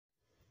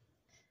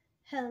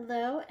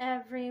Hello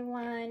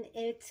everyone,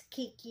 it's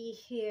Kiki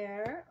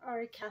here,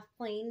 or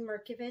Kathleen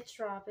Merkovich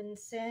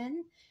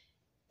Robinson,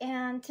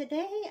 and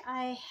today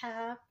I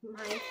have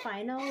my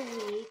final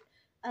week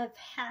of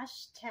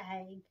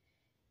hashtag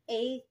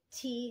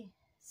ATCOIN,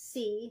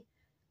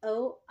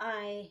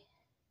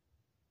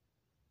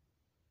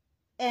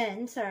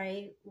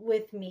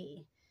 with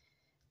me.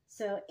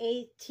 So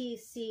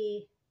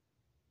ATC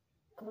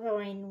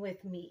growing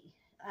with me,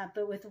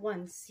 but with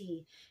one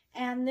C.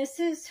 And this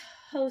is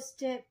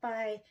hosted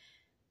by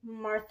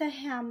Martha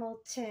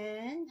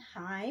Hamilton.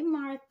 Hi,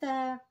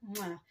 Martha.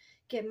 Mwah.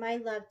 Give my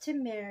love to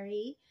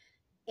Mary.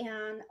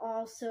 And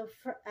also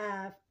for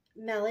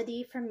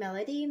Melody from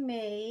Melody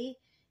May.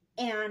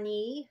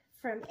 Annie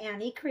from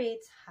Annie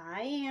Creates.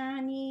 Hi,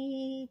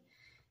 Annie.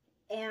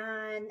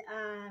 And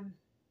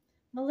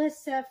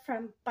Melissa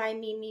from By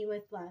Mimi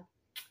with Love.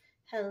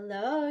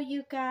 Hello,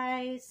 you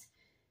guys.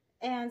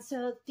 And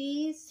so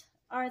these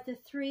are the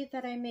three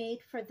that I made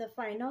for the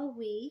final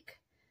week.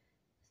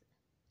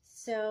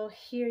 So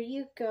here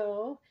you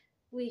go.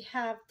 We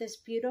have this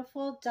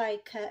beautiful die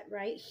cut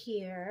right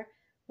here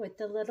with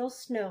the little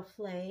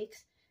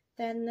snowflakes.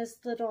 Then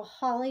this little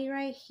holly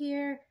right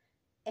here.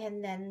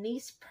 And then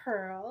these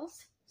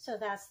pearls. So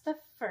that's the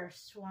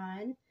first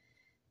one.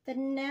 The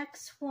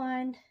next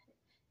one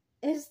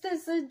is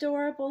this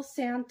adorable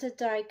Santa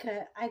die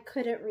cut. I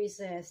couldn't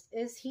resist.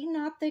 Is he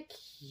not the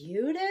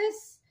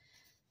cutest?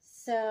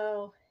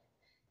 So,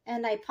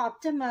 and I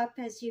popped him up,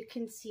 as you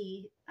can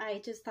see.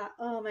 I just thought,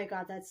 oh my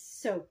God, that's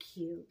so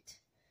cute.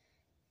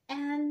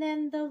 And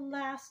then the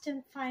last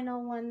and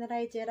final one that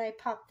I did, I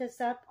popped this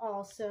up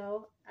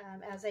also,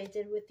 as I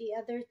did with the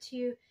other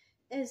two,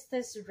 is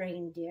this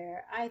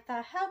reindeer. I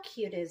thought, how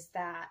cute is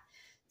that?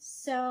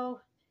 So,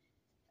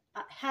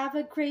 have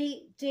a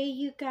great day,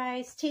 you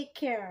guys. Take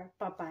care.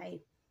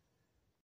 Bye-bye.